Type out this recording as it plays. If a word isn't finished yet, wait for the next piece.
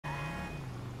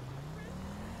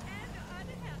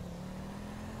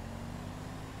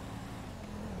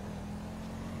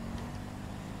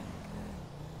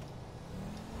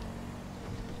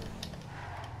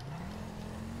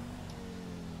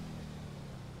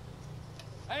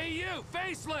Hey, you!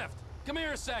 Facelift! Come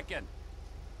here a second.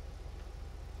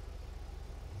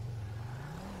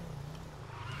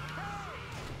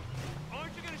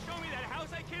 Aren't you gonna show me that house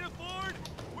I can't afford?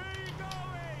 Where are you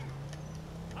going?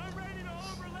 I'm ready to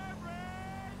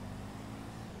over-leverage!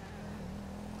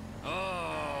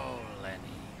 Oh, Lenny.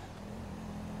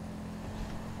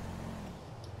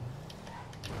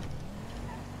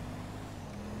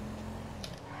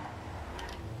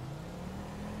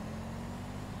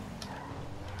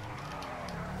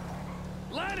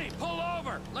 Lenny, pull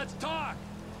over! Let's talk!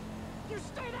 You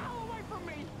stay the hell away from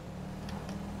me!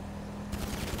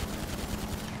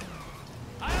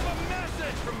 I have a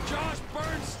message from Josh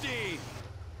Bernstein!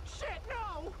 Shit,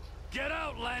 no! Get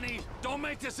out, Lenny! Don't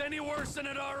make this any worse than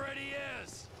it already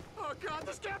is! Oh God,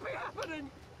 this can't be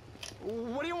happening!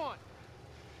 What do you want?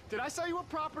 Did I sell you a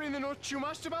property in the North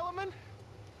Chumash development?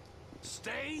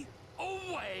 Stay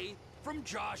away from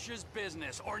Josh's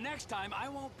business, or next time I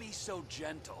won't be so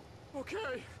gentle.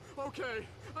 Okay, okay,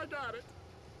 I got it.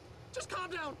 Just calm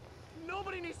down.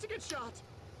 Nobody needs to get shot.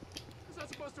 Is that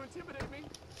supposed to intimidate me?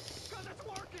 Because it's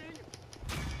working!